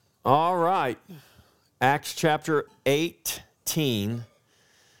All right, Acts chapter 18.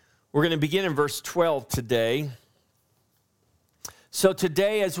 We're going to begin in verse 12 today. So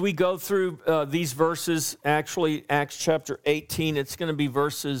today, as we go through these verses, actually Acts chapter 18, it's going to be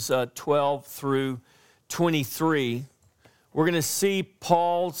verses 12 through 23. We're going to see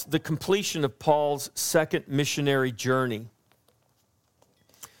the completion of Paul's second missionary journey.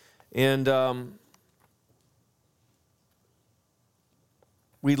 And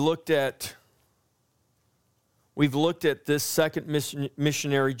we've looked at this second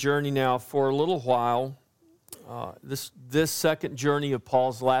missionary journey now for a little while. This second journey of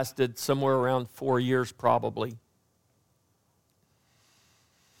Paul's lasted somewhere around 4 years probably.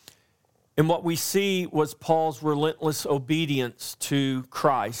 And what we see was Paul's relentless obedience to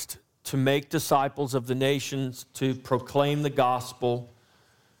Christ, to make disciples of the nations, to proclaim the gospel,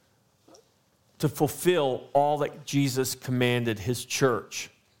 to fulfill all that Jesus commanded his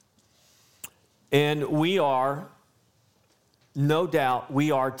church. And we are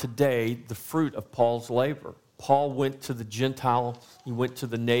today the fruit of Paul's labor. Paul went to the Gentiles, he went to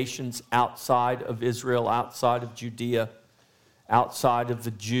the nations outside of Israel, outside of Judea, outside of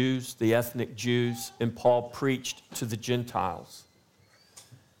the Jews, the ethnic Jews, and Paul preached to the Gentiles.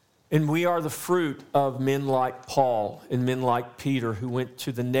 And we are the fruit of men like Paul and men like Peter who went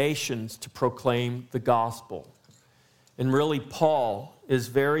to the nations to proclaim the gospel. And really, Paul is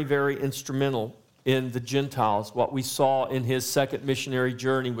very, very instrumental in the Gentiles. What we saw in his second missionary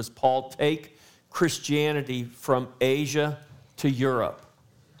journey was Paul take Christianity from Asia to Europe.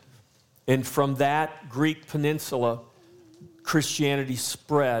 And from that Greek peninsula, Christianity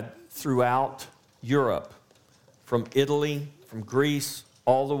spread throughout Europe, from Italy, from Greece,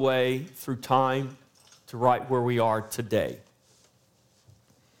 all the way through time to right where we are today.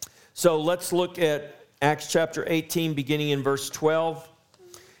 So let's look at Acts chapter 18, beginning in verse 12.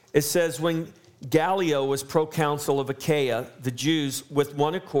 It says, when Gallio was proconsul of Achaia, the Jews with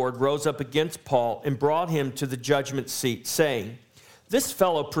one accord rose up against Paul and brought him to the judgment seat, saying, "This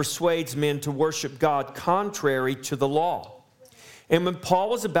fellow persuades men to worship God contrary to the law." And when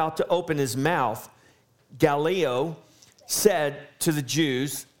Paul was about to open his mouth, Gallio said to the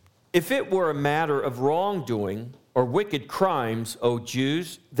Jews, "If it were a matter of wrongdoing or wicked crimes, O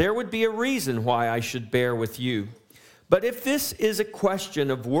Jews, there would be a reason why I should bear with you. But if this is a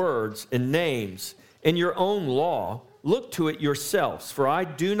question of words and names and your own law, look to it yourselves, for I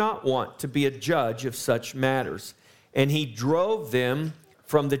do not want to be a judge of such matters." And he drove them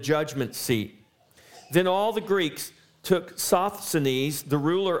from the judgment seat. Then all the Greeks took Sosthenes, the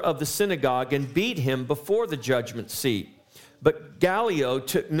ruler of the synagogue, and beat him before the judgment seat. But Gallio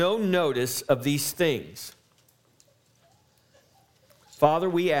took no notice of these things. Father,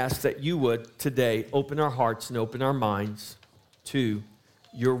 we ask that you would today open our hearts and open our minds to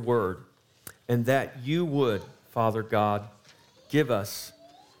your word, and that you would, Father God, give us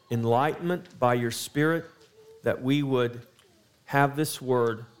enlightenment by your Spirit, that we would have this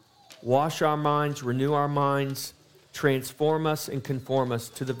word wash our minds, renew our minds, transform us and conform us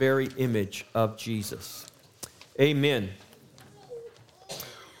to the very image of Jesus. Amen.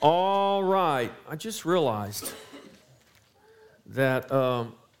 All right, I just realized that I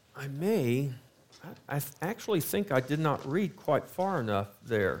actually think I did not read quite far enough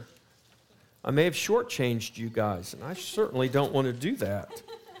there. I may have shortchanged you guys, and I certainly don't want to do that.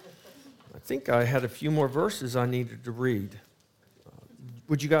 I think I had a few more verses I needed to read.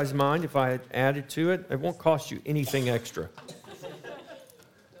 Would you guys mind if I had added to it? It won't cost you anything extra.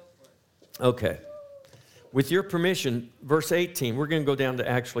 Okay. With your permission, verse 18, we're going to go down to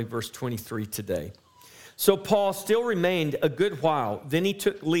actually verse 23 today. So Paul still remained a good while. Then he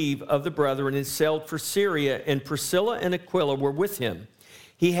took leave of the brethren and sailed for Syria, and Priscilla and Aquila were with him.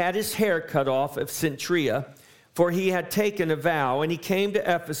 He had his hair cut off of Cenchrea, for he had taken a vow, and he came to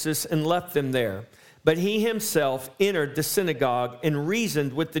Ephesus and left them there. But he himself entered the synagogue and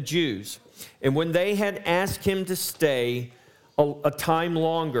reasoned with the Jews. And when they had asked him to stay a time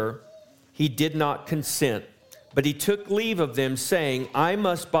longer, he did not consent. But he took leave of them, saying, "I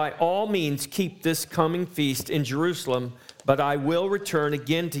must by all means keep this coming feast in Jerusalem, but I will return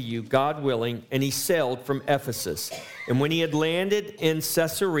again to you, God willing." And he sailed from Ephesus. And when he had landed in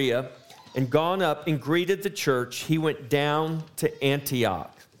Caesarea and gone up and greeted the church, he went down to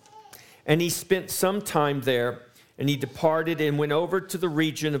Antioch. And he spent some time there, and he departed and went over to the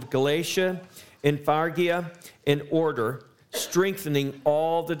region of Galatia and Phrygia in order, strengthening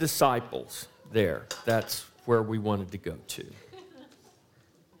all the disciples there. That's where we wanted to go to.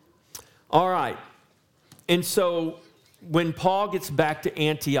 All right. And so when Paul gets back to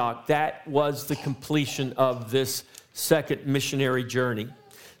Antioch, that was the completion of this second missionary journey.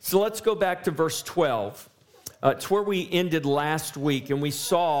 So let's go back to verse 12. It's where we ended last week, and we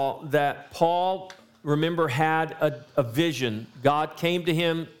saw that Paul, remember, had a vision. God came to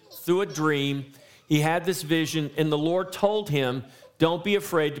him through a dream. He had this vision, and the Lord told him, don't be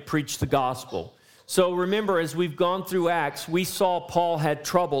afraid to preach the gospel. So remember, as we've gone through Acts, we saw Paul had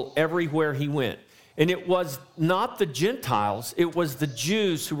trouble everywhere he went. And it was not the Gentiles, it was the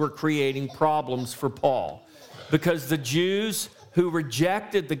Jews who were creating problems for Paul. Because the Jews who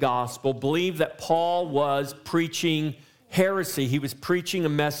rejected the gospel believed that Paul was preaching heresy. He was preaching a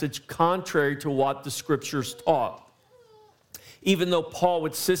message contrary to what the scriptures taught. Even though Paul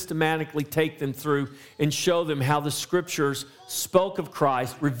would systematically take them through and show them how the scriptures spoke of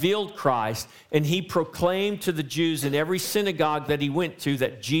Christ, revealed Christ, and he proclaimed to the Jews in every synagogue that he went to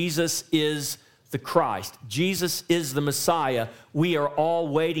that Jesus is the Christ. Jesus is the Messiah we are all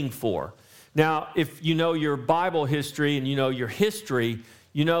waiting for. Now, if you know your Bible history and you know your history,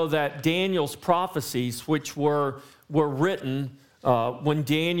 you know that Daniel's prophecies, which were written when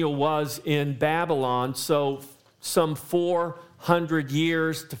Daniel was in Babylon, so some 400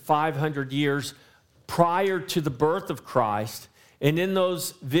 years to 500 years prior to the birth of Christ. And in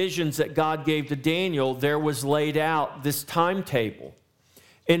those visions that God gave to Daniel, there was laid out this timetable.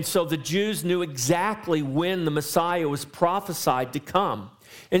 And so the Jews knew exactly when the Messiah was prophesied to come.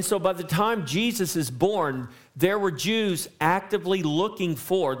 And so by the time Jesus is born, there were Jews actively looking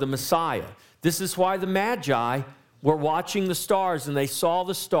for the Messiah. This is why the Magi were watching the stars, and they saw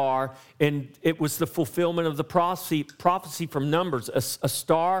the star, and it was the fulfillment of the prophecy from Numbers. A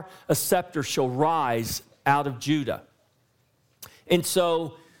star, a scepter shall rise out of Judah. And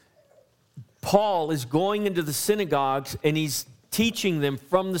so Paul is going into the synagogues, and he's teaching them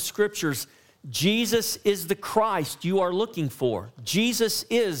from the scriptures, Jesus is the Christ you are looking for. Jesus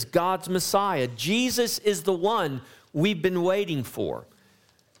is God's Messiah. Jesus is the one we've been waiting for.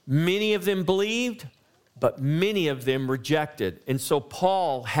 Many of them believed, but many of them rejected. And so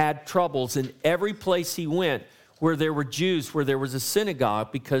Paul had troubles in every place he went where there were Jews, where there was a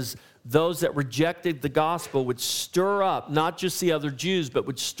synagogue, because those that rejected the gospel would stir up, not just the other Jews, but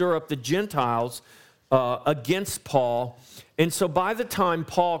would stir up the Gentiles against Paul. And so by the time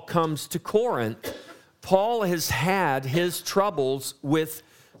Paul comes to Corinth, Paul has had his troubles with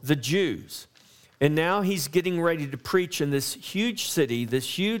the Jews. And now he's getting ready to preach in this huge city,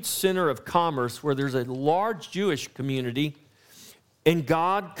 this huge center of commerce where there's a large Jewish community. And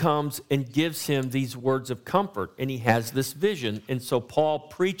God comes and gives him these words of comfort. And he has this vision. And so Paul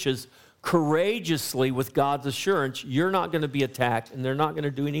preaches courageously with God's assurance, you're not going to be attacked and they're not going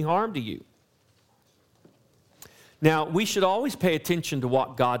to do any harm to you. Now, we should always pay attention to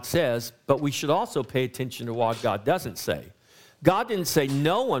what God says, but we should also pay attention to what God doesn't say. God didn't say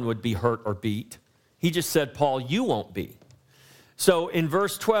no one would be hurt or beat. He just said, Paul, you won't be. So in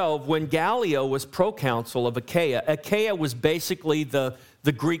verse 12, when Gallio was proconsul of Achaia, Achaia was basically the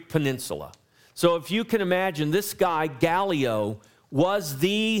Greek peninsula. So if you can imagine, this guy, Gallio, was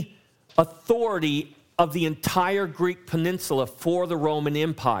the authority of the entire Greek peninsula for the Roman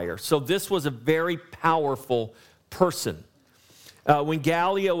Empire. So this was a very powerful person. When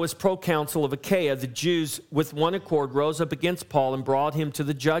Gallio was proconsul of Achaia, the Jews with one accord rose up against Paul and brought him to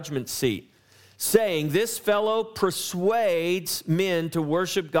the judgment seat, saying, this fellow persuades men to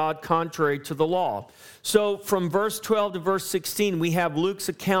worship God contrary to the law. So from verse 12 to verse 16, we have Luke's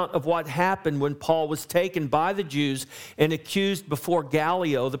account of what happened when Paul was taken by the Jews and accused before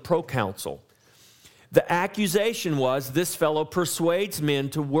Gallio, the proconsul. The accusation was, this fellow persuades men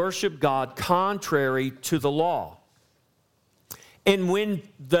to worship God contrary to the law. And when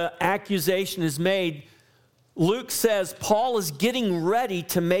the accusation is made, Luke says Paul is getting ready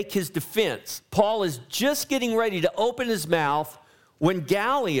to make his defense. Paul is just getting ready to open his mouth when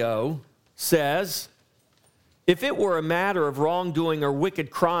Gallio says, if it were a matter of wrongdoing or wicked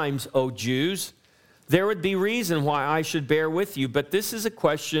crimes, O Jews, there would be reason why I should bear with you. But this is a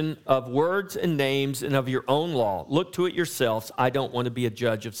question of words and names and of your own law. Look to it yourselves. I don't want to be a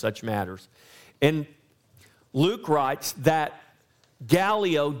judge of such matters. And Luke writes that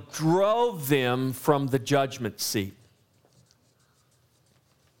Gallio drove them from the judgment seat.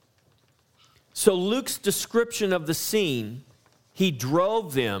 So Luke's description of the scene, he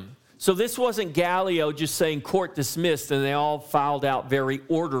drove them. So this wasn't Gallio just saying court dismissed and they all filed out very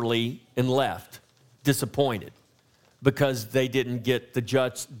orderly and left, disappointed, because they didn't get the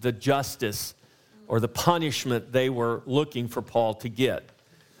justice or the punishment they were looking for Paul to get.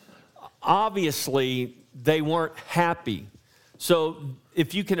 Obviously, they weren't happy. So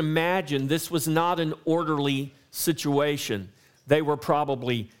if you can imagine, this was not an orderly situation. They were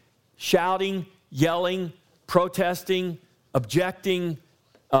probably shouting, yelling, protesting, objecting,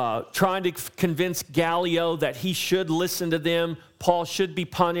 trying to convince Gallio that he should listen to them. Paul should be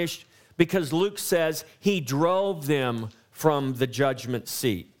punished because Luke says he drove them from the judgment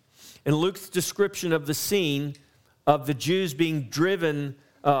seat. And Luke's description of the scene of the Jews being driven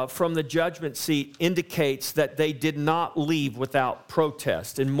from the judgment seat indicates that they did not leave without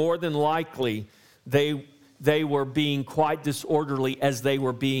protest. And more than likely, they were being quite disorderly as they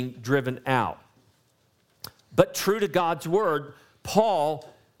were being driven out. But true to God's word, Paul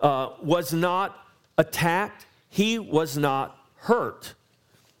was not attacked. He was not hurt.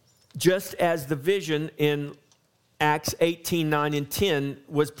 Just as the vision in Acts 18, 9, and 10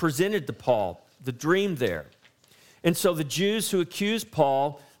 was presented to Paul, the dream there. And so the Jews who accused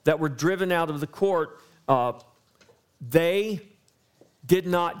Paul that were driven out of the court, they did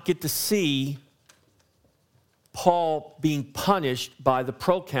not get to see Paul being punished by the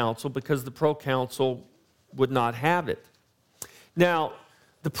proconsul because the proconsul would not have it. Now,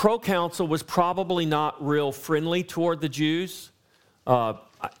 the proconsul was probably not real friendly toward the Jews.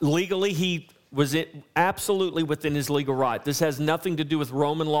 Legally, he was absolutely within his legal right. This has nothing to do with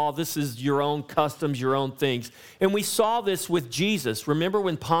Roman law. This is your own customs, your own things. And we saw this with Jesus. Remember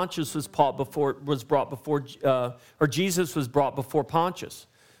when Pontius was brought before Jesus was brought before Pontius.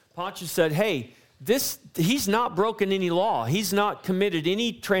 Pontius said, hey, he's not broken any law. He's not committed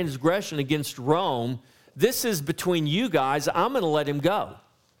any transgression against Rome. This is between you guys. I'm going to let him go.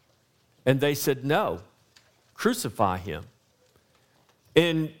 And they said, no, crucify him.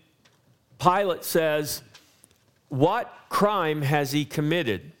 And Pilate says, what crime has he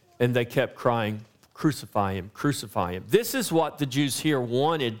committed? And they kept crying, crucify him, crucify him. This is what the Jews here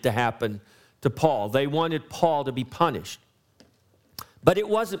wanted to happen to Paul. They wanted Paul to be punished. But it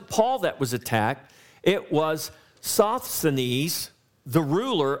wasn't Paul that was attacked. It was Sosthenes, the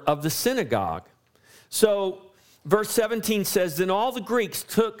ruler of the synagogue. So verse 17 says, then all the Greeks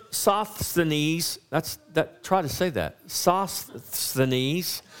took Sosthenes, try to say that,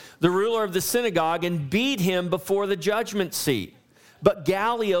 Sosthenes, the ruler of the synagogue, and beat him before the judgment seat. But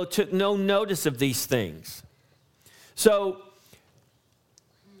Gallio took no notice of these things. So,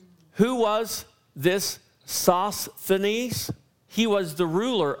 who was this Sosthenes? He was the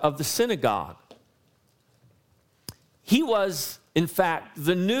ruler of the synagogue. He was, in fact,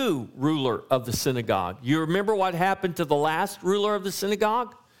 the new ruler of the synagogue. You remember what happened to the last ruler of the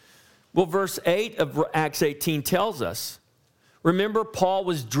synagogue? Well, verse 8 of Acts 18 tells us. Remember, Paul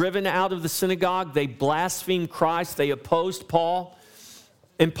was driven out of the synagogue. They blasphemed Christ. They opposed Paul.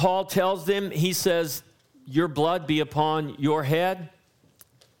 And Paul tells them, he says, your blood be upon your head.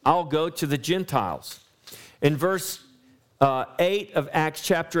 I'll go to the Gentiles. And verse 8 of Acts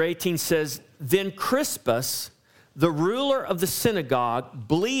chapter 18 says, then Crispus, the ruler of the synagogue,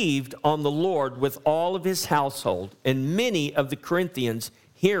 believed on the Lord with all of his household, and many of the Corinthians,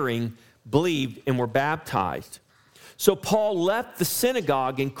 hearing, believed and were baptized. So Paul left the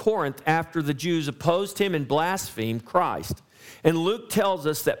synagogue in Corinth after the Jews opposed him and blasphemed Christ. And Luke tells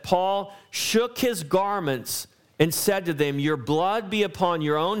us that Paul shook his garments and said to them, your blood be upon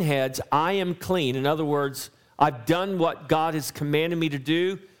your own heads. I am clean. In other words, I've done what God has commanded me to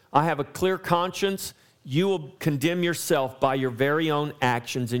do. I have a clear conscience. You will condemn yourself by your very own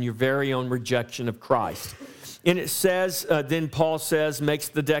actions and your very own rejection of Christ. And it says, then Paul says, makes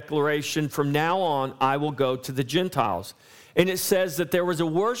the declaration, from now on, I will go to the Gentiles. And it says that there was a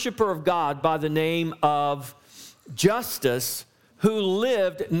worshiper of God by the name of Justus who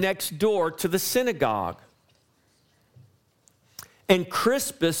lived next door to the synagogue. And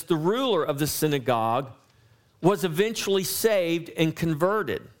Crispus, the ruler of the synagogue, was eventually saved and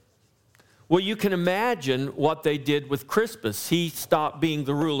converted. Well, you can imagine what they did with Crispus. He stopped being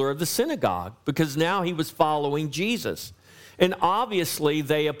the ruler of the synagogue because now he was following Jesus. And obviously,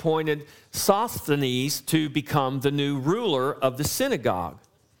 they appointed Sosthenes to become the new ruler of the synagogue,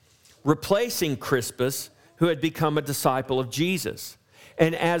 replacing Crispus, who had become a disciple of Jesus.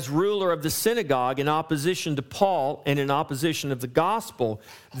 And as ruler of the synagogue, in opposition to Paul and in opposition of the gospel,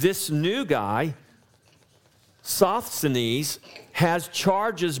 this new guy, Sosthenes, has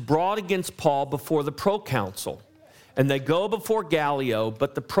charges brought against Paul before the proconsul. And they go before Gallio,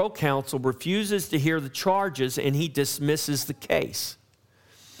 but the proconsul refuses to hear the charges and he dismisses the case.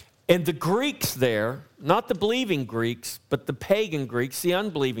 And the Greeks there, not the believing Greeks, but the pagan Greeks, the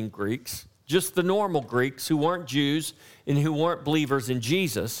unbelieving Greeks, just the normal Greeks who weren't Jews and who weren't believers in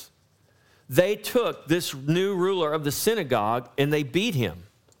Jesus, they took this new ruler of the synagogue and they beat him.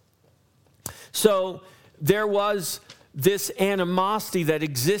 So there was this animosity that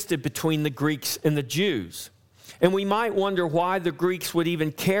existed between the Greeks and the Jews. And we might wonder why the Greeks would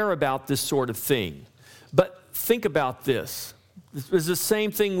even care about this sort of thing. But think about this. This is the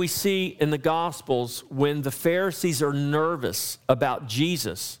same thing we see in the Gospels when the Pharisees are nervous about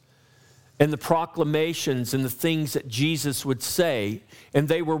Jesus and the proclamations and the things that Jesus would say. And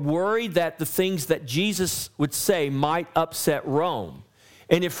they were worried that the things that Jesus would say might upset Rome.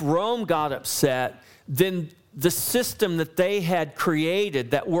 And if Rome got upset, then the system that they had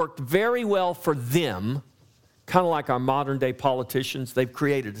created that worked very well for them, kind of like our modern day politicians, they've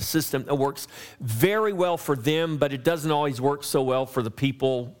created a system that works very well for them, but it doesn't always work so well for the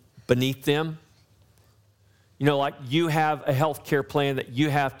people beneath them. You know, like you have a health care plan that you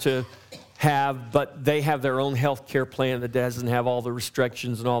have to have, but they have their own health care plan that doesn't have all the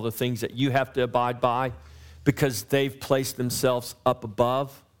restrictions and all the things that you have to abide by because they've placed themselves up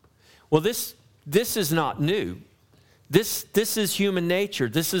above. Well, this is not new. This is human nature.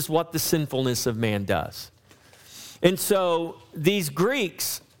 This is what the sinfulness of man does. And so these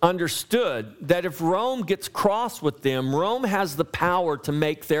Greeks understood that if Rome gets cross with them, Rome has the power to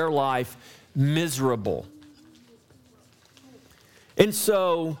make their life miserable. And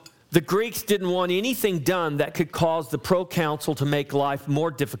so the Greeks didn't want anything done that could cause the proconsul to make life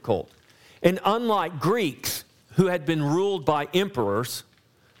more difficult. And unlike Greeks who had been ruled by emperors,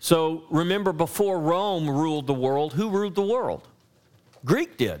 so remember before Rome ruled the world, who ruled the world?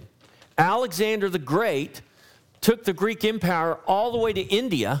 Greek did. Alexander the Great took the Greek Empire all the way to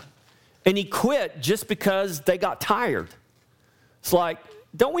India, and he quit just because they got tired. It's like,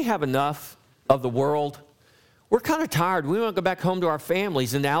 don't we have enough of the world? We're kind of tired. We want to go back home to our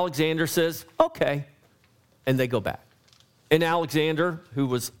families. And Alexander says, okay. And they go back. And Alexander, who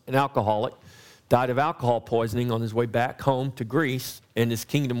was an alcoholic, died of alcohol poisoning on his way back home to Greece, and his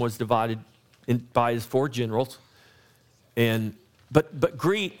kingdom was divided by his 4 generals. But the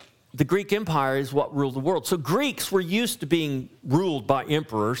Greek Empire is what ruled the world. So Greeks were used to being ruled by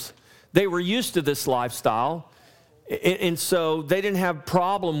emperors. They were used to this lifestyle. And so they didn't have a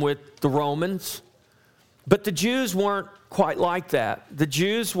problem with the Romans. But the Jews weren't quite like that. The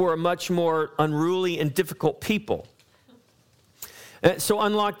Jews were a much more unruly and difficult people. So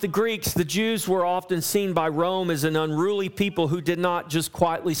unlike the Greeks, the Jews were often seen by Rome as an unruly people who did not just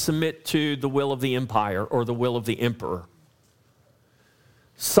quietly submit to the will of the empire or the will of the emperor.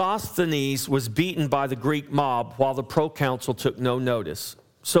 Sosthenes was beaten by the Greek mob while the proconsul took no notice.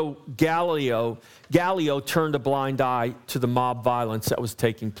 So Gallio turned a blind eye to the mob violence that was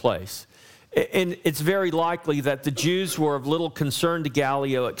taking place. And it's very likely that the Jews were of little concern to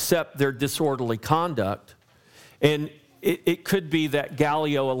Gallio except their disorderly conduct. And it could be that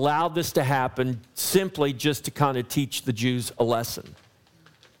Gallio allowed this to happen simply just to kind of teach the Jews a lesson.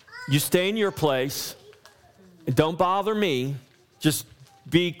 You stay in your place, and don't bother me, just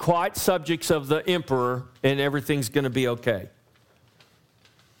be quiet subjects of the emperor, and everything's going to be okay.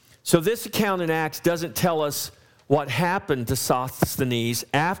 So this account in Acts doesn't tell us what happened to Sosthenes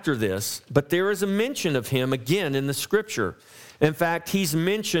after this, but there is a mention of him again in the scripture. In fact, he's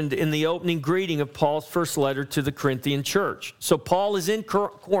mentioned in the opening greeting of Paul's first letter to the Corinthian church. So Paul is in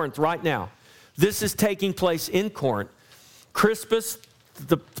Corinth right now. This is taking place in Corinth. Crispus,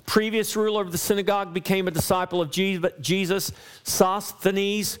 the previous ruler of the synagogue, became a disciple of Jesus.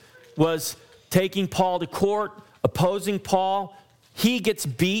 Sosthenes was taking Paul to court, opposing Paul. He gets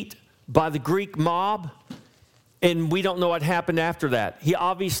beat by the Greek mob, and we don't know what happened after that. He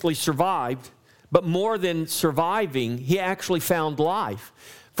obviously survived, but more than surviving, he actually found life.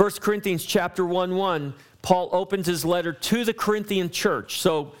 1 Corinthians chapter 1:1, Paul opens his letter to the Corinthian church.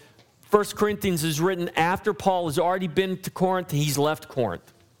 So 1 Corinthians is written after Paul has already been to Corinth. He's left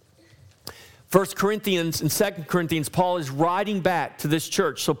Corinth. 1 Corinthians and 2 Corinthians, Paul is writing back to this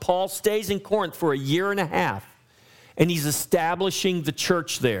church. So Paul stays in Corinth for a year and a half, and he's establishing the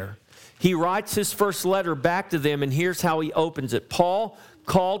church there. He writes his first letter back to them, and here's how he opens it. Paul,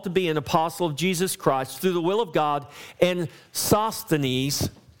 called to be an apostle of Jesus Christ through the will of God, and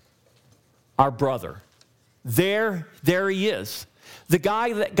Sosthenes, our brother. There he is. The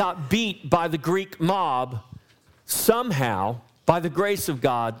guy that got beat by the Greek mob, somehow, by the grace of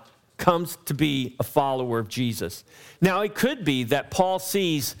God, comes to be a follower of Jesus. Now, it could be that Paul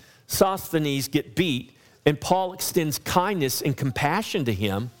sees Sosthenes get beat, and Paul extends kindness and compassion to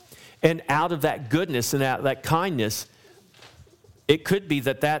him, and out of that goodness and out of that kindness, it could be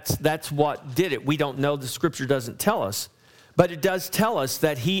that that's what did it. We don't know. The scripture doesn't tell us. But it does tell us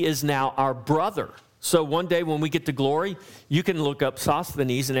that he is now our brother. So one day when we get to glory, you can look up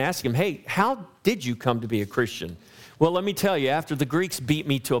Sosthenes and ask him, hey, how did you come to be a Christian? Well, let me tell you, after the Greeks beat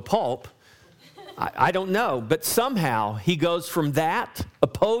me to a pulp, I don't know. But somehow he goes from that,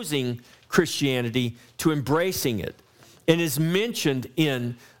 opposing Christianity, to embracing it. And is mentioned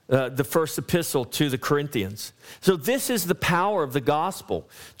in the first epistle to the Corinthians. So this is the power of the gospel.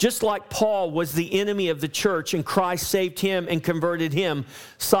 Just like Paul was the enemy of the church and Christ saved him and converted him,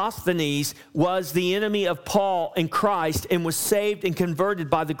 Sosthenes was the enemy of Paul and Christ and was saved and converted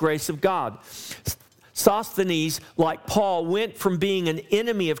by the grace of God. Sosthenes, like Paul, went from being an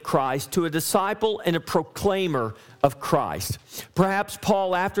enemy of Christ to a disciple and a proclaimer of Christ. Perhaps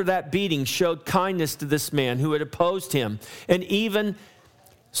Paul, after that beating, showed kindness to this man who had opposed him and even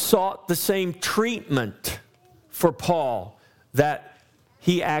sought the same treatment for Paul that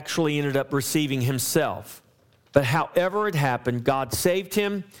he actually ended up receiving himself. But however it happened, God saved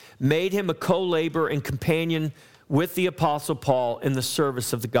him, made him a co-laborer and companion with the Apostle Paul in the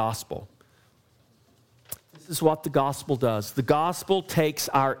service of the gospel. This is what the gospel does. The gospel takes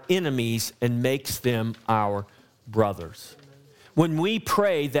our enemies and makes them our brothers. When we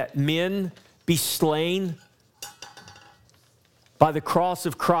pray that men be slain by the cross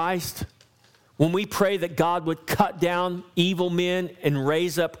of Christ, when we pray that God would cut down evil men and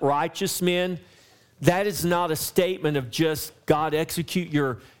raise up righteous men, that is not a statement of just God execute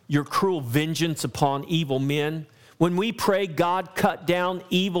your cruel vengeance upon evil men. When we pray God cut down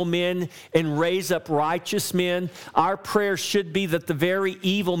evil men and raise up righteous men, our prayer should be that the very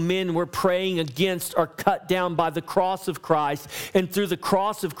evil men we're praying against are cut down by the cross of Christ, and through the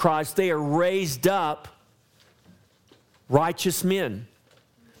cross of Christ they are raised up righteous men.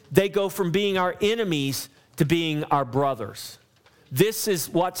 They go from being our enemies to being our brothers. This is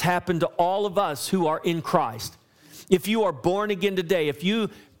what's happened to all of us who are in Christ. If you are born again today, if you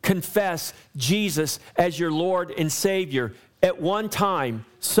confess Jesus as your Lord and Savior, at one time,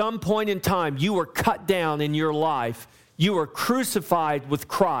 some point in time, you were cut down in your life. You were crucified with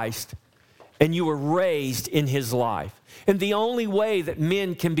Christ, and you were raised in His life. And the only way that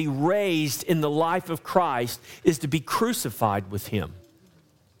men can be raised in the life of Christ is to be crucified with Him.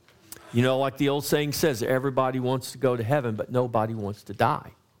 You know, like the old saying says, everybody wants to go to heaven, but nobody wants to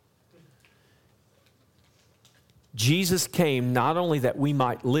die. Jesus came not only that we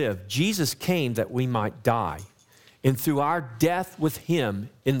might live, Jesus came that we might die. And through our death with Him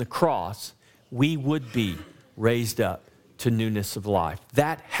in the cross, we would be raised up to newness of life.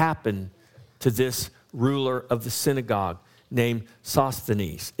 That happened to this ruler of the synagogue named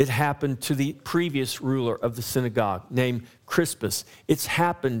Sosthenes. It happened to the previous ruler of the synagogue named Crispus. It's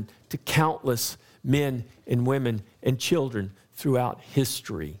happened to countless men and women and children throughout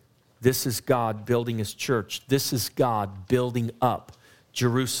history. This is God building His church. This is God building up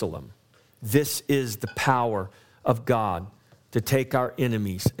Jerusalem. This is the power of God to take our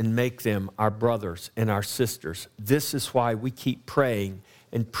enemies and make them our brothers and our sisters. This is why we keep praying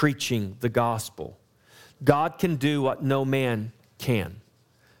and preaching the gospel. God can do what no man can.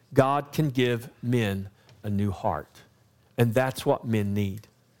 God can give men a new heart. And that's what men need.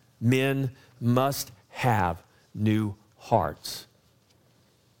 Men must have new hearts.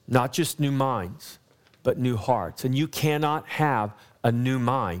 Not just new minds, but new hearts. And you cannot have a new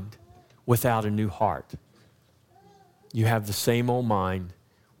mind without a new heart. You have the same old mind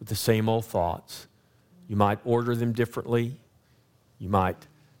with the same old thoughts. You might order them differently. You might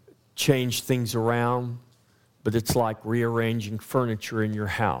change things around, but it's like rearranging furniture in your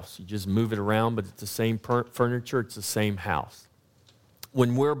house. You just move it around, but it's the same furniture, it's the same house.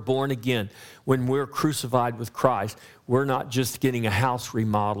 When we're born again, when we're crucified with Christ, we're not just getting a house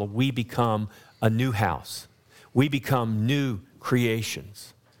remodel. We become a new house. We become new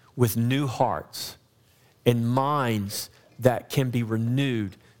creations with new hearts and minds that can be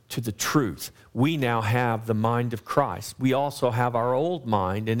renewed to the truth. We now have the mind of Christ. We also have our old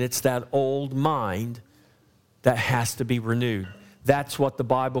mind, and it's that old mind that has to be renewed. That's what the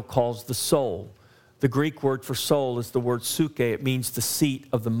Bible calls the soul. The Greek word for soul is the word psyche. It means the seat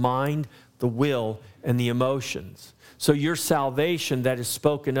of the mind, the will, and the emotions. So your salvation that is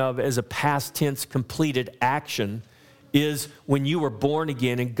spoken of as a past tense completed action is when you were born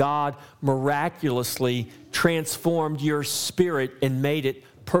again and God miraculously transformed your spirit and made it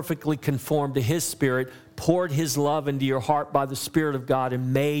perfectly conformed to His Spirit, poured His love into your heart by the Spirit of God,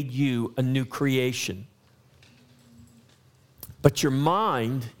 and made you a new creation. But your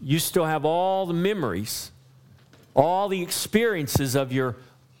mind, you still have all the memories, all the experiences of your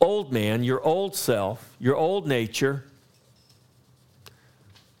old man, your old self, your old nature.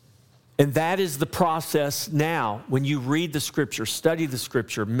 And that is the process now when you read the Scripture, study the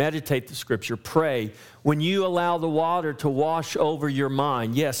Scripture, meditate the Scripture, pray. When you allow the water to wash over your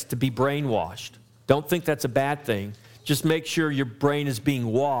mind, yes, to be brainwashed. Don't think that's a bad thing. Just make sure your brain is being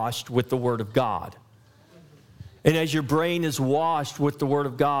washed with the Word of God. And as your brain is washed with the Word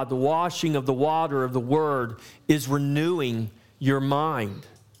of God, the washing of the water of the Word is renewing your mind.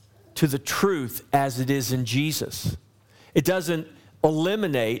 to the truth as it is in Jesus. It doesn't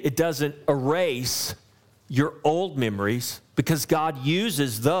eliminate, it doesn't erase your old memories, because God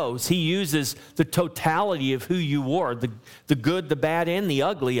uses those. He uses the totality of who you were, the good, the bad, and the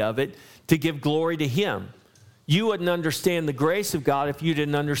ugly of it, to give glory to Him. You wouldn't understand the grace of God if you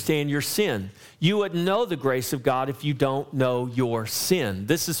didn't understand your sin. You wouldn't know the grace of God if you don't know your sin.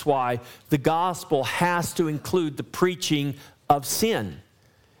 This is why the gospel has to include the preaching of sin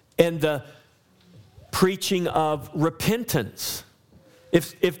and the preaching of repentance.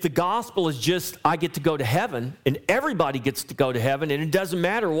 If the gospel is just, I get to go to heaven, and everybody gets to go to heaven, and it doesn't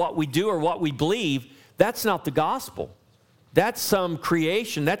matter what we do or what we believe, that's not the gospel. That's some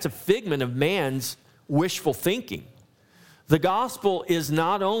creation. That's a figment of man's wishful thinking. The gospel is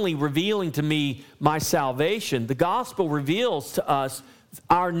not only revealing to me my salvation, the gospel reveals to us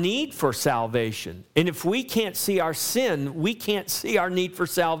our need for salvation. And if we can't see our sin, we can't see our need for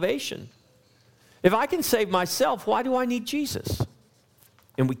salvation. If I can save myself, why do I need Jesus?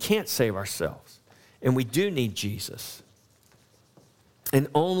 And we can't save ourselves. And we do need Jesus. And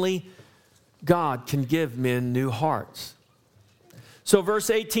only God can give men new hearts. So verse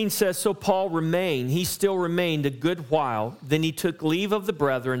 18 says, so Paul remained. He still remained a good while. Then he took leave of the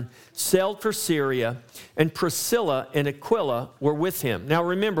brethren, sailed for Syria, and Priscilla and Aquila were with him. Now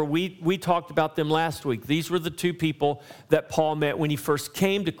remember, we talked about them last week. These were the two people that Paul met when he first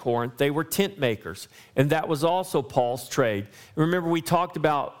came to Corinth. They were tent makers, and that was also Paul's trade. Remember, we talked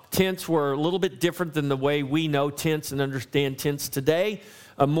about tents were a little bit different than the way we know tents and understand tents today.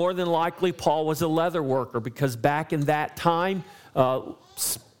 More than likely, Paul was a leather worker, because back in that time,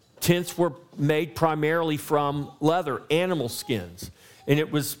 tents were made primarily from leather, animal skins. And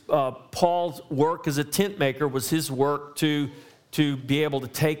it was Paul's work as a tent maker was his work to be able to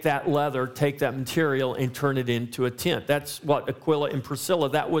take that leather, take that material, and turn it into a tent. That's what Aquila and Priscilla,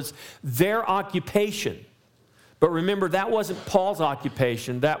 that was their occupation. But remember, that wasn't Paul's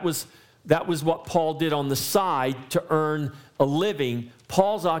occupation. That was what Paul did on the side to earn a living.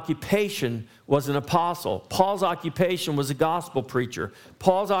 Paul's occupation was an apostle. Paul's occupation was a gospel preacher.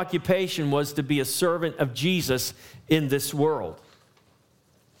 Paul's occupation was to be a servant of Jesus in this world.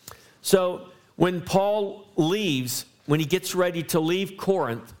 So when Paul leaves, when he gets ready to leave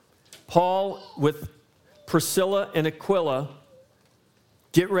Corinth, Paul with Priscilla and Aquila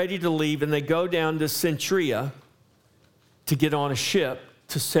get ready to leave, and they go down to Cenchrea to get on a ship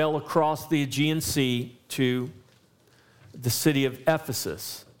to sail across the Aegean Sea to the city of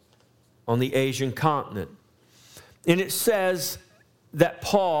Ephesus on the Asian continent. And it says that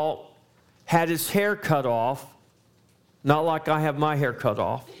Paul had his hair cut off, not like I have my hair cut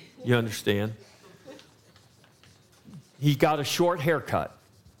off, you understand. He got a short haircut.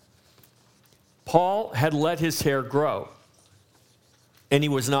 Paul had let his hair grow, and he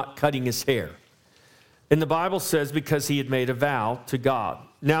was not cutting his hair. And the Bible says because he had made a vow to God.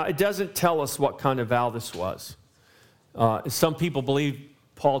 Now, it doesn't tell us what kind of vow this was. Some people believe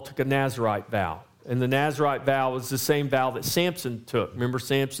Paul took a Nazirite vow. And the Nazirite vow was the same vow that Samson took. Remember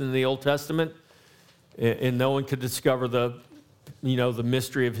Samson in the Old Testament? And no one could discover the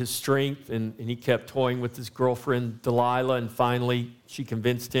mystery of his strength. And he kept toying with his girlfriend Delilah. And finally, she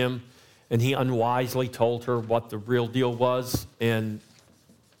convinced him. And he unwisely told her what the real deal was. And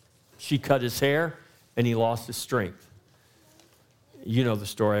she cut his hair, and he lost his strength. You know the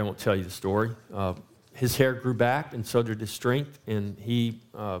story. I won't tell you the story. His hair grew back, and so did his strength, and he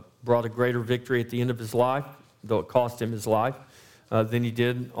brought a greater victory at the end of his life, though it cost him his life, than he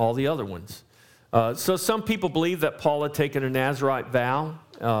did all the other ones. So some people believe that Paul had taken a Nazirite vow.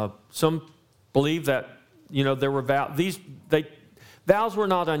 Some believe that, there were vows. Vows were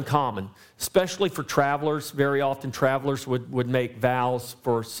not uncommon, especially for travelers. Very often travelers would make vows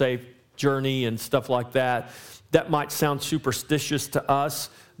for safe journey and stuff like that. That might sound superstitious to us,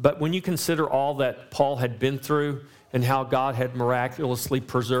 but when you consider all that Paul had been through and how God had miraculously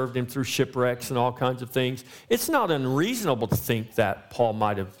preserved him through shipwrecks and all kinds of things, it's not unreasonable to think that Paul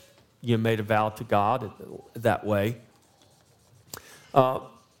might have made a vow to God that way.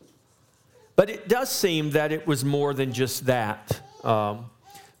 But it does seem that it was more than just that.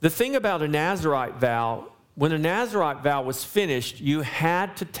 The thing about a Nazirite vow, when a Nazirite vow was finished, you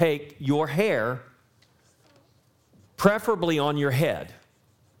had to take your hair, preferably on your head.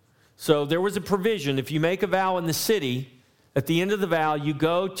 So there was a provision. If you make a vow in the city, at the end of the vow, you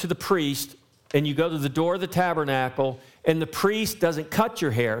go to the priest and you go to the door of the tabernacle, and the priest doesn't cut your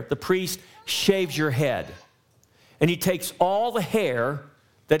hair. The priest shaves your head. And he takes all the hair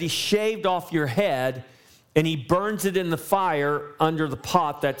that he shaved off your head, and he burns it in the fire under the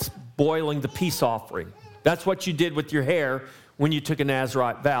pot that's boiling the peace offering. That's what you did with your hair when you took a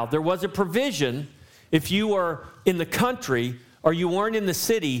Nazirite vow. There was a provision if you were in the country or you weren't in the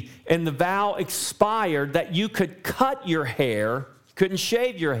city and the vow expired that you could cut your hair, couldn't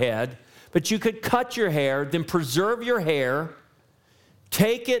shave your head, but you could cut your hair, then preserve your hair,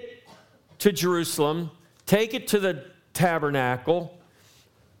 take it to Jerusalem, take it to the tabernacle,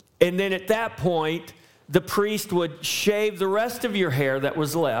 and then at that point, the priest would shave the rest of your hair that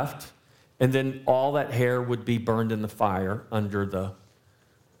was left, and then all that hair would be burned in the fire under the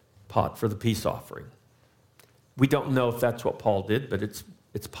pot for the peace offering. We don't know if that's what Paul did, but it's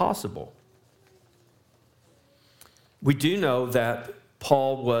possible. We do know that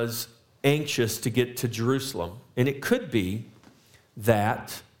Paul was anxious to get to Jerusalem, and it could be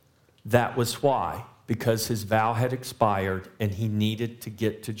that was why, because his vow had expired and he needed to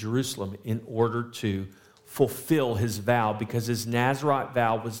get to Jerusalem in order to fulfill his vow, because his Nazirite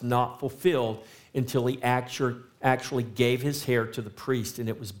vow was not fulfilled until he actually gave his hair to the priest and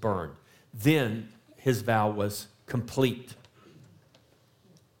it was burned. Then his vow was complete.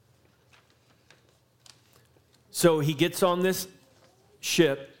 So he gets on this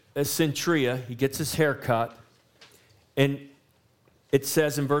ship, a Centuria, he gets his hair cut, and it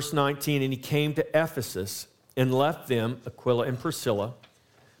says in verse 19, and he came to Ephesus and left them, Aquila and Priscilla,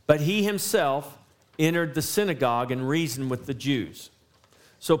 but he himself entered the synagogue and reasoned with the Jews.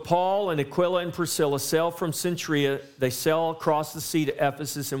 So Paul and Aquila and Priscilla sail from Centuria. They sail across the sea to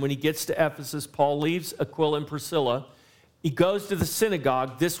Ephesus, and when he gets to Ephesus, Paul leaves Aquila and Priscilla. He goes to the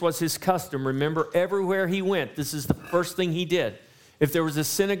synagogue. This was his custom. Remember, everywhere he went, this is the first thing he did. If there was a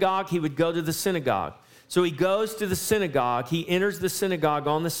synagogue, he would go to the synagogue. So he goes to the synagogue. He enters the synagogue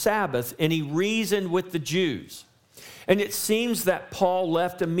on the Sabbath, and he reasoned with the Jews. And it seems that Paul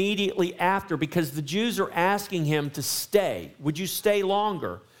left immediately after because the Jews are asking him to stay. Would you stay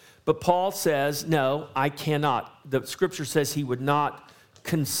longer? But Paul says, no, I cannot. The scripture says he would not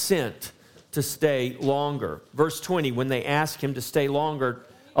consent to stay longer. Verse 20, when they asked him to stay a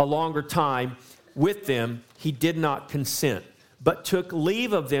longer time with them, he did not consent, but took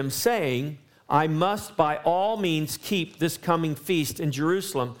leave of them, saying, I must by all means keep this coming feast in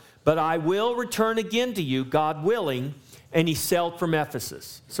Jerusalem, but I will return again to you, God willing. And he sailed from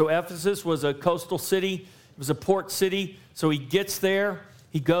Ephesus. So Ephesus was a coastal city. It was a port city. So he gets there.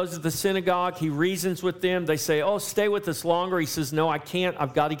 He goes to the synagogue. He reasons with them. They say, oh, stay with us longer. He says, no, I can't.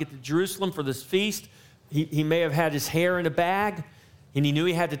 I've got to get to Jerusalem for this feast. He may have had his hair in a bag, and he knew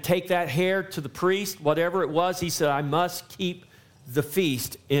he had to take that hair to the priest, whatever it was. He said, I must keep the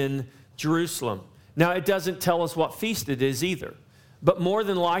feast in Jerusalem. Now, it doesn't tell us what feast it is either. But more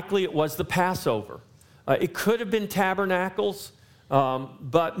than likely, it was the Passover. It could have been Tabernacles,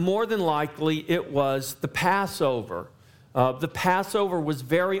 but more than likely, it was the Passover. The Passover was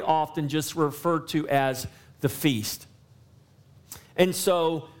very often just referred to as the feast. And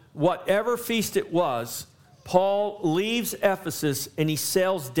so, whatever feast it was, Paul leaves Ephesus and he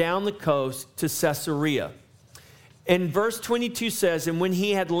sails down the coast to Caesarea. And verse 22 says, and when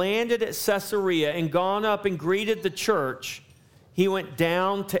he had landed at Caesarea and gone up and greeted the church, he went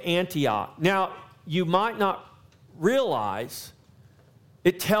down to Antioch. Now, you might not realize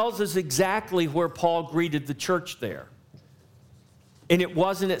it tells us exactly where Paul greeted the church there. And it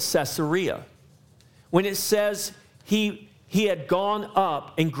wasn't at Caesarea. When it says he had gone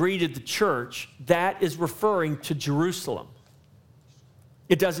up and greeted the church, that is referring to Jerusalem.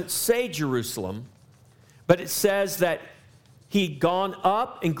 It doesn't say Jerusalem, but it says that he'd gone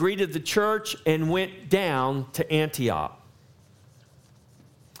up and greeted the church and went down to Antioch.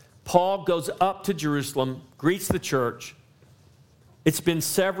 Paul goes up to Jerusalem, greets the church. It's been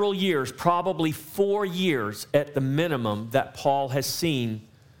several years, probably 4 years at the minimum, that Paul has seen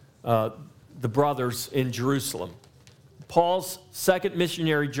the brothers in Jerusalem. Paul's second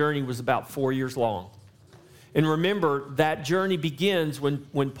missionary journey was about 4 years long. And remember, that journey begins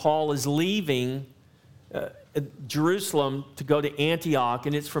when Paul is leaving Jerusalem to go to Antioch,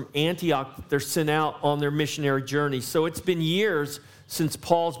 and it's from Antioch that they're sent out on their missionary journey. So it's been years since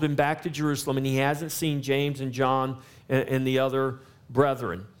Paul's been back to Jerusalem, and he hasn't seen James and John and the other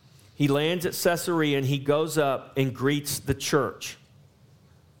brethren. He lands at Caesarea, and he goes up and greets the church.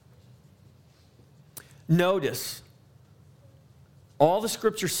 Notice, all the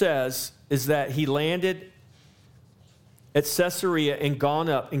scripture says is that he landed at Caesarea and gone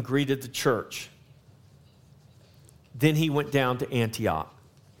up and greeted the church. Then he went down to Antioch.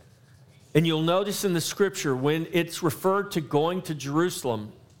 And you'll notice in the scripture, when it's referred to going to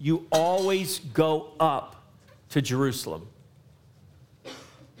Jerusalem, you always go up to Jerusalem.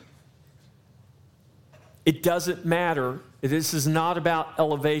 It doesn't matter. This is not about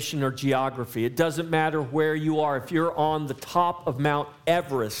elevation or geography. It doesn't matter where you are. If you're on the top of Mount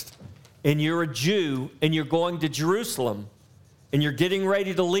Everest and you're a Jew and you're going to Jerusalem and you're getting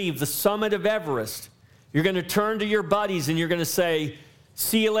ready to leave the summit of Everest, you're going to turn to your buddies and you're going to say,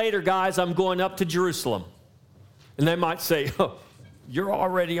 "See you later, guys. I'm going up to Jerusalem." And they might say, "Oh, you're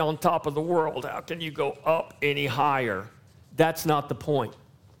already on top of the world. How can you go up any higher?" That's not the point.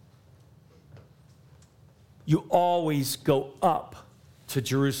 You always go up to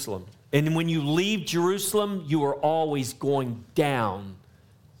Jerusalem. And when you leave Jerusalem, you are always going down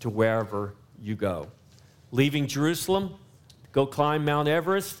to wherever you go. Leaving Jerusalem, go climb Mount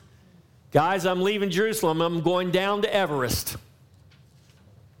Everest. "Guys, I'm leaving Jerusalem. I'm going down to Everest."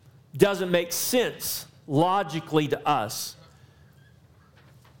 Doesn't make sense logically to us.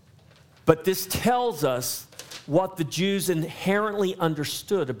 But this tells us what the Jews inherently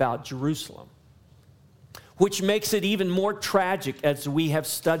understood about Jerusalem, which makes it even more tragic as we have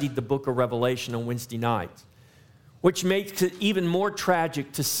studied the book of Revelation on Wednesday nights, which makes it even more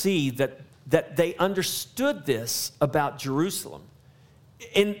tragic to see that they understood this about Jerusalem.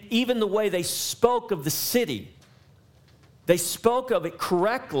 And even the way they spoke of the city, they spoke of it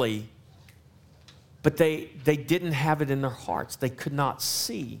correctly, but they didn't have it in their hearts. They could not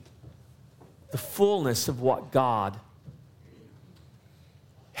see the fullness of what God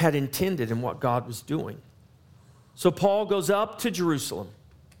had intended and what God was doing. So Paul goes up to Jerusalem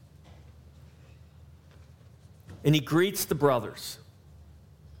and he greets the brothers.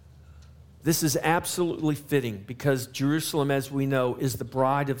 This is absolutely fitting because Jerusalem, as we know, is the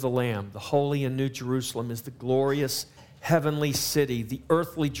bride of the Lamb. The holy and new Jerusalem is the glorious heavenly city. The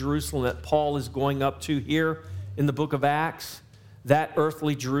earthly Jerusalem that Paul is going up to here in the book of Acts, that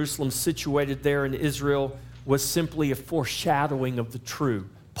earthly Jerusalem situated there in Israel was simply a foreshadowing of the true.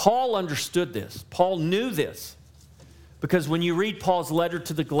 Paul understood this. Paul knew this. Because when you read Paul's letter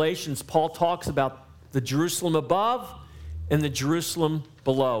to the Galatians, Paul talks about the Jerusalem above and the Jerusalem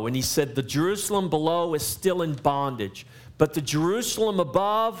below. And he said the Jerusalem below is still in bondage. But the Jerusalem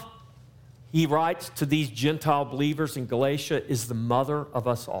above, he writes to these Gentile believers in Galatia, is the mother of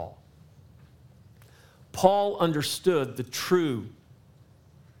us all. Paul understood the truth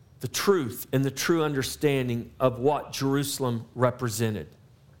and the true understanding of what Jerusalem represented.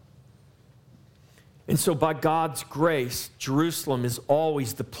 And so by God's grace, Jerusalem is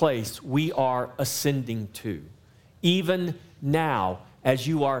always the place we are ascending to. Even now, as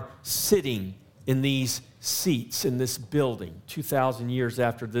you are sitting in these seats in this building, 2,000 years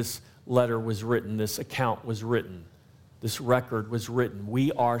after this letter was written, this account was written, this record was written,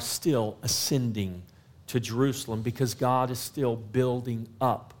 we are still ascending to Jerusalem because God is still building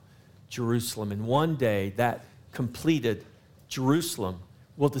up Jerusalem. And one day that completed Jerusalem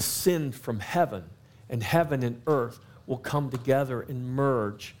will descend from heaven, and heaven and earth will come together and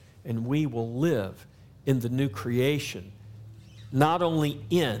merge, and we will live in the new creation, not only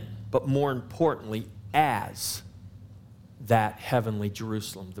in, but more importantly, as that heavenly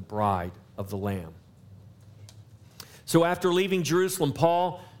Jerusalem, the bride of the Lamb. So after leaving Jerusalem,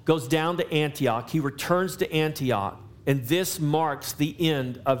 Paul goes down to Antioch. He returns to Antioch, and this marks the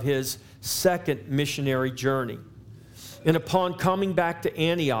end of his second missionary journey. And upon coming back to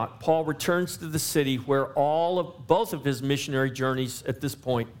Antioch, Paul returns to the city where both of his missionary journeys at this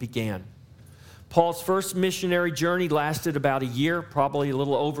point began. Paul's first missionary journey lasted about a year, probably a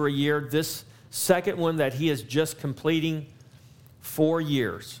little over a year. This second one that he is just completing, 4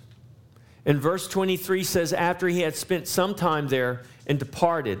 years. And verse 23 says, after he had spent some time there and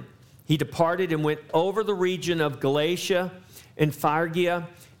departed, he departed and went over the region of Galatia and Phrygia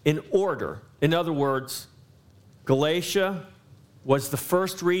in order. In other words, Galatia was the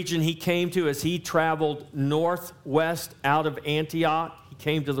first region he came to as he traveled northwest out of Antioch. He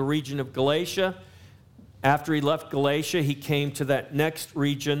came to the region of Galatia. After he left Galatia, he came to that next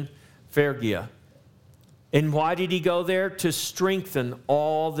region, Phrygia. And why did he go there? To strengthen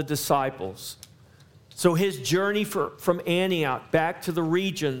all the disciples. So his journey from Antioch back to the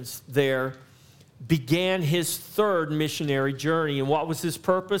regions there began his third missionary journey. And what was his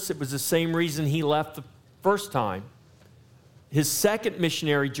purpose? It was the same reason he left the first time. His second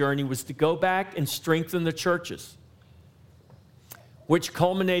missionary journey was to go back and strengthen the churches, which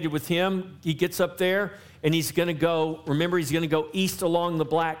culminated with him. He gets up there and he's going to go, remember, he's going to go east along the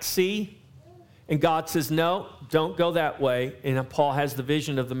Black Sea. And God says, no, don't go that way. And Paul has the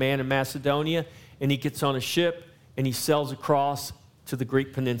vision of the man in Macedonia, and he gets on a ship and he sails across to the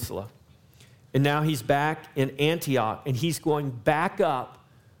Greek peninsula. And now he's back in Antioch, and he's going back up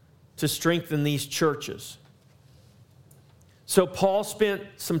to strengthen these churches. So Paul spent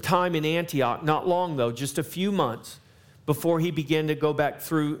some time in Antioch, not long though, just a few months before he began to go back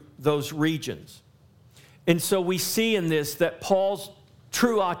through those regions. And so we see in this that Paul's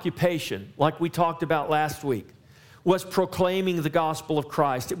true occupation, like we talked about last week, was proclaiming the gospel of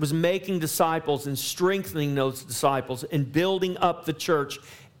Christ. It was making disciples and strengthening those disciples and building up the church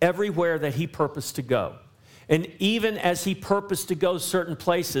everywhere that he purposed to go. And even as he purposed to go certain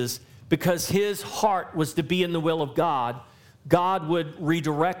places, because his heart was to be in the will of God, God would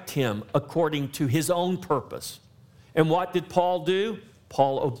redirect him according to his own purpose. And what did Paul do?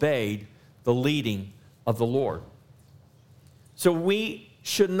 Paul obeyed the leading of the Lord. So we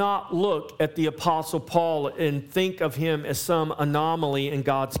should not look at the Apostle Paul and think of him as some anomaly in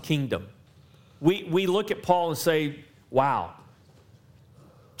God's kingdom. We look at Paul and say, wow,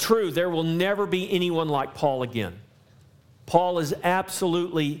 true, there will never be anyone like Paul again. Paul is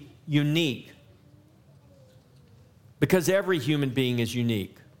absolutely unique because every human being is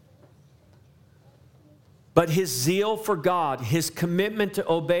unique. But his zeal for God, his commitment to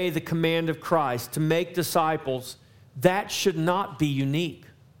obey the command of Christ, to make disciples, that should not be unique.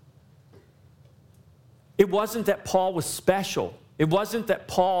 It wasn't that Paul was special. It wasn't that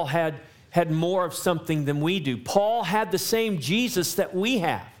Paul had more of something than we do. Paul had the same Jesus that we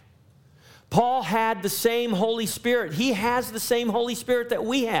have. Paul had the same Holy Spirit. He has the same Holy Spirit that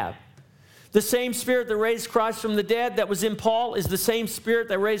we have. The same Spirit that raised Christ from the dead that was in Paul is the same Spirit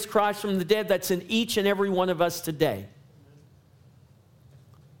that raised Christ from the dead that's in each and every one of us today.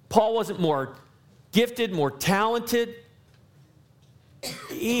 Paul wasn't more gifted, more talented.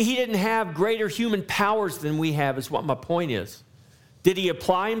 He didn't have greater human powers than we have, is what my point is. Did he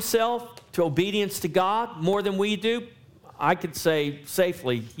apply himself to obedience to God more than we do? I could say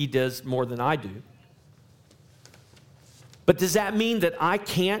safely he does more than I do. But does that mean that I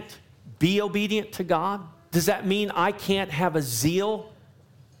can't be obedient to God? Does that mean I can't have a zeal,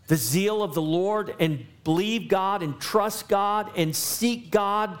 the zeal of the Lord, and believe God and trust God and seek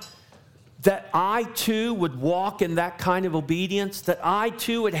God, that I too would walk in that kind of obedience, that I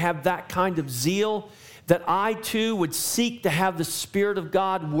too would have that kind of zeal, that I too would seek to have the Spirit of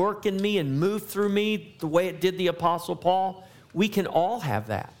God work in me and move through me the way it did the Apostle Paul? We can all have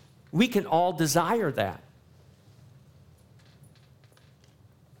that. We can all desire that.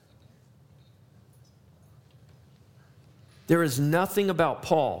 There is nothing about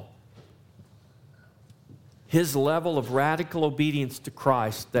Paul, his level of radical obedience to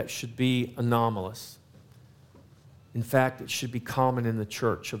Christ, that should be anomalous. In fact, it should be common in the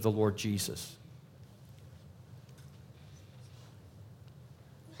church of the Lord Jesus.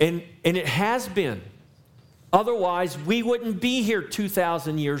 And it has been. Otherwise, we wouldn't be here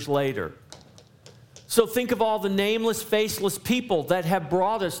 2,000 years later. So think of all the nameless, faceless people that have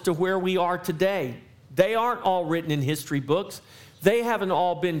brought us to where we are today. They aren't all written in history books. They haven't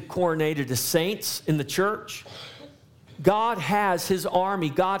all been coronated as saints in the church. God has his army.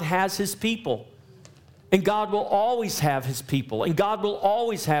 God has his people. And God will always have his people. And God will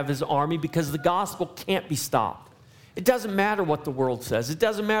always have his army, because the gospel can't be stopped. It doesn't matter what the world says. It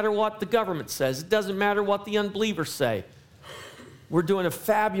doesn't matter what the government says. It doesn't matter what the unbelievers say. We're doing a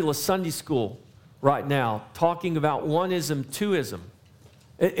fabulous Sunday school right now talking about oneism, twoism.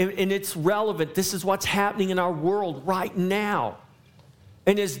 And it's relevant. This is what's happening in our world right now.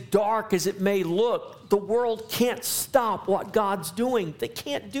 And as dark as it may look, the world can't stop what God's doing. They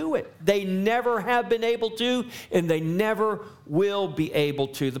can't do it. They never have been able to, and they never will be able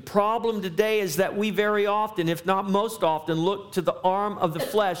to. The problem today is that we very often, if not most often, look to the arm of the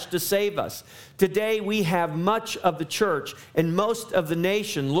flesh to save us. Today we have much of the church and most of the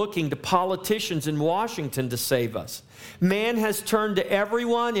nation looking to politicians in Washington to save us. Man has turned to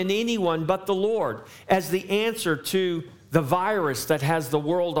everyone and anyone but the Lord as the answer to the virus that has the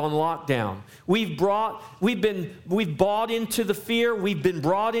world on lockdown. We've bought into the fear. We've been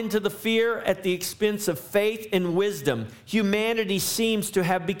brought into the fear at the expense of faith and wisdom. Humanity seems to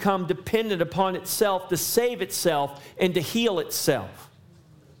have become dependent upon itself to save itself and to heal itself.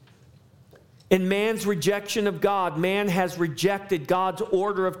 In man's rejection of God, man has rejected God's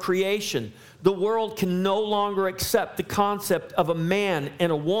order of creation. The world can no longer accept the concept of a man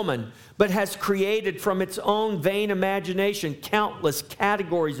and a woman, but has created from its own vain imagination countless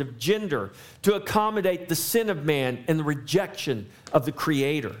categories of gender to accommodate the sin of man and the rejection of the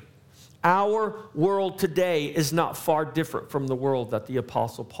Creator. Our world today is not far different from the world that the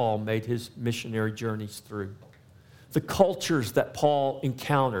Apostle Paul made his missionary journeys through. The cultures that Paul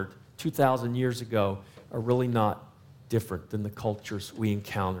encountered 2,000 years ago are really not different than the cultures we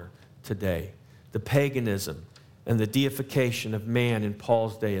encounter today. The paganism and the deification of man in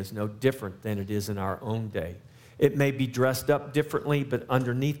Paul's day is no different than it is in our own day. It may be dressed up differently, but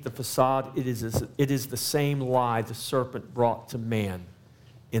underneath the facade, it is the same lie the serpent brought to man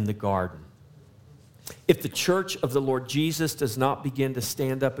in the garden. If the church of the Lord Jesus does not begin to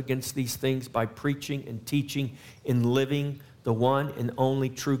stand up against these things by preaching and teaching and living the one and only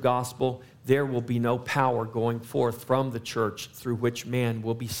true gospel, there will be no power going forth from the church through which man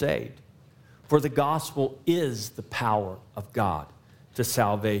will be saved. For the gospel is the power of God to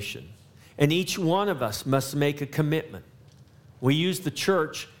salvation. And each one of us must make a commitment. We use the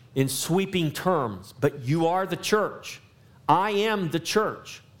church in sweeping terms, but you are the church. I am the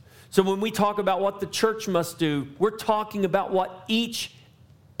church. So when we talk about what the church must do, we're talking about what each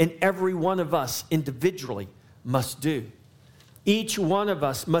and every one of us individually must do. Each one of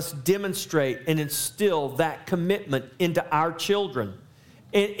us must demonstrate and instill that commitment into our children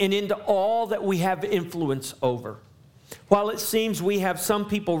and into all that we have influence over. While it seems we have some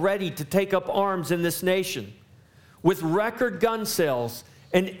people ready to take up arms in this nation, with record gun sales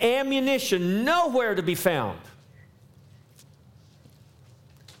and ammunition nowhere to be found,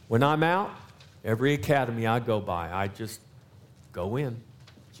 when I'm out, every academy I go by, I just go in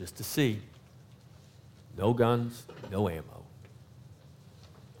just to see. No guns, no ammo.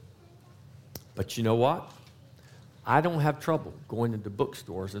 But you know what? I don't have trouble going into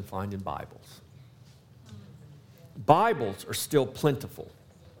bookstores and finding Bibles. Bibles are still plentiful.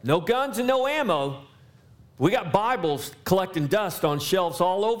 No guns and no ammo. We got Bibles collecting dust on shelves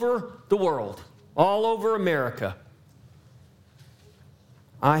all over the world, all over America.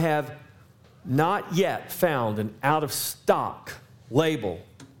 I have not yet found an out-of-stock label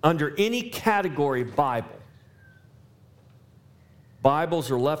under any category of Bible.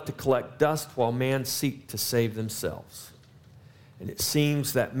 Bibles are left to collect dust while man seeks to save themselves. And it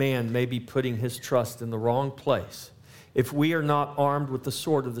seems that man may be putting his trust in the wrong place. If we are not armed with the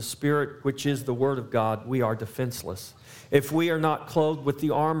sword of the Spirit, which is the Word of God, we are defenseless. If we are not clothed with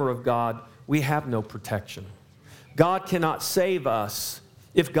the armor of God, we have no protection. God cannot save us.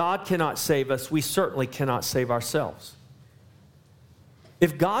 If God cannot save us, we certainly cannot save ourselves.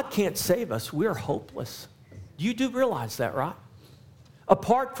 If God can't save us, we're hopeless. You do realize that, right?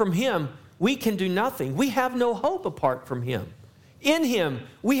 Apart from Him, we can do nothing. We have no hope apart from Him. In Him,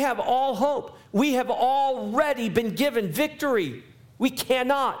 we have all hope. We have already been given victory. We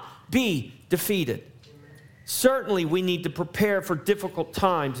cannot be defeated. Certainly, we need to prepare for difficult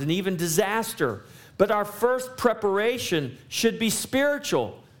times and even disaster. But our first preparation should be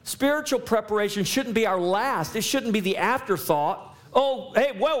spiritual. Spiritual preparation shouldn't be our last. It shouldn't be the afterthought. Oh,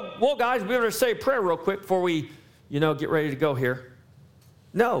 hey, well, guys, we better say a prayer real quick before we, get ready to go here.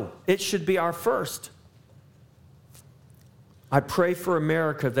 No, it should be our first. I pray for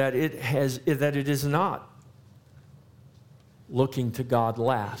America that it is not looking to God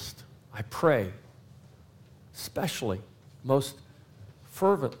last. I pray, especially, most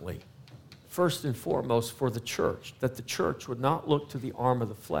fervently, first and foremost for the church, that the church would not look to the arm of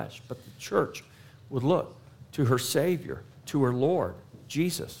the flesh, but the church would look to her Savior, to her Lord,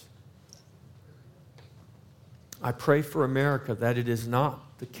 Jesus. I pray for America that it is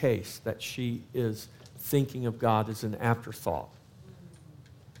not the case that she is thinking of God as an afterthought,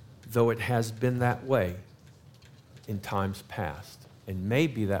 though it has been that way in times past and may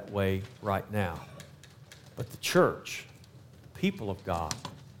be that way right now. But the church, the people of God,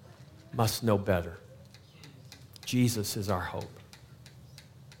 must know better. Jesus is our hope.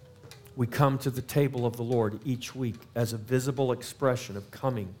 We come to the table of the Lord each week as a visible expression of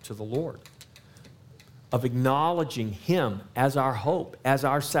coming to the Lord, of acknowledging Him as our hope, as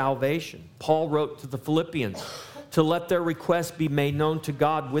our salvation. Paul wrote to the Philippians to let their requests be made known to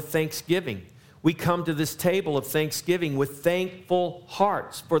God with thanksgiving. We come to this table of thanksgiving with thankful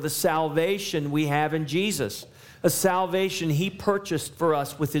hearts for the salvation we have in Jesus, a salvation He purchased for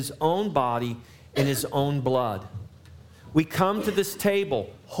us with His own body and His own blood. We come to this table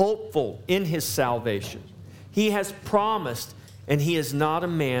hopeful in His salvation. He has promised, and He is not a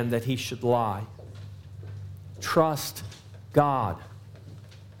man that He should lie. Trust God,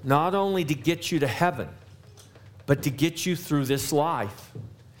 not only to get you to heaven, but to get you through this life,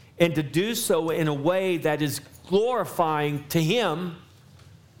 and to do so in a way that is glorifying to Him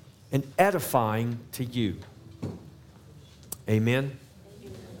and edifying to you. Amen?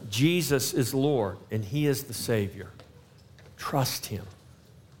 Jesus is Lord, and He is the Savior. Trust Him.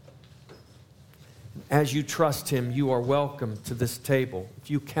 As you trust Him, you are welcome to this table. If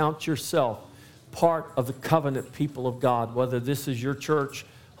you count yourself part of the covenant people of God, whether this is your church,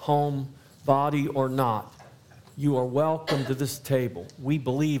 home, body, or not, you are welcome to this table. We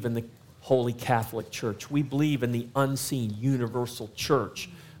believe in the Holy Catholic Church. We believe in the unseen universal church,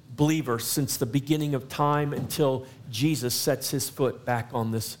 believers since the beginning of time until Jesus sets his foot back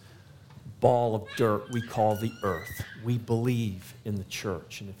on this ball of dirt we call the earth. We believe in the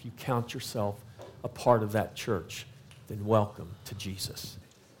church. And if you count yourself a part of that church, then welcome to Jesus.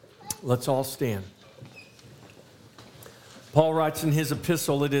 Let's all stand. Paul writes in his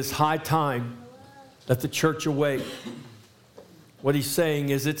epistle, it is high time that the church awake. What he's saying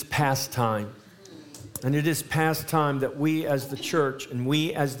is it's past time. And it is past time that we as the church and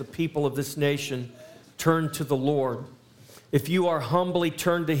we as the people of this nation turn to the Lord. If you are humbly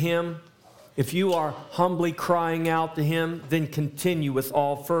turned to him, if you are humbly crying out to him, then continue with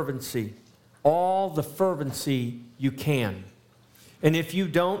all fervency. All the fervency you can. And if you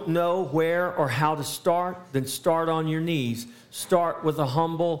don't know where or how to start, then start on your knees. Start with a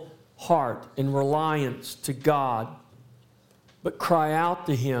humble heart in reliance to God. But cry out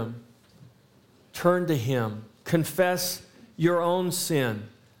to him. Turn to him. Confess your own sin.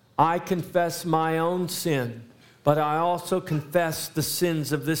 I confess my own sin, but I also confess the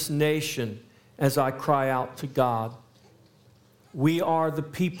sins of this nation as I cry out to God. We are the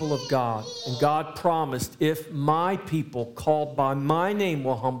people of God, and God promised, if my people called by my name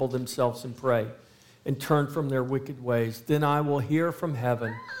will humble themselves and pray and turn from their wicked ways, then I will hear from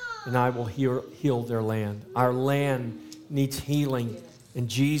heaven and I will heal their land. Our land needs healing, and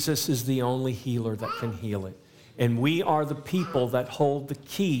Jesus is the only healer that can heal it. And we are the people that hold the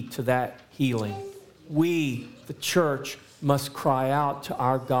key to that healing. We, the church, must cry out to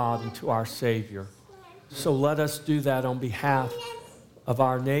our God and to our Savior. So let us do that on behalf of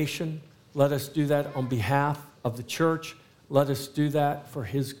our nation. Let us do that on behalf of the church. Let us do that for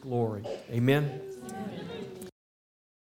his glory. Amen. Amen.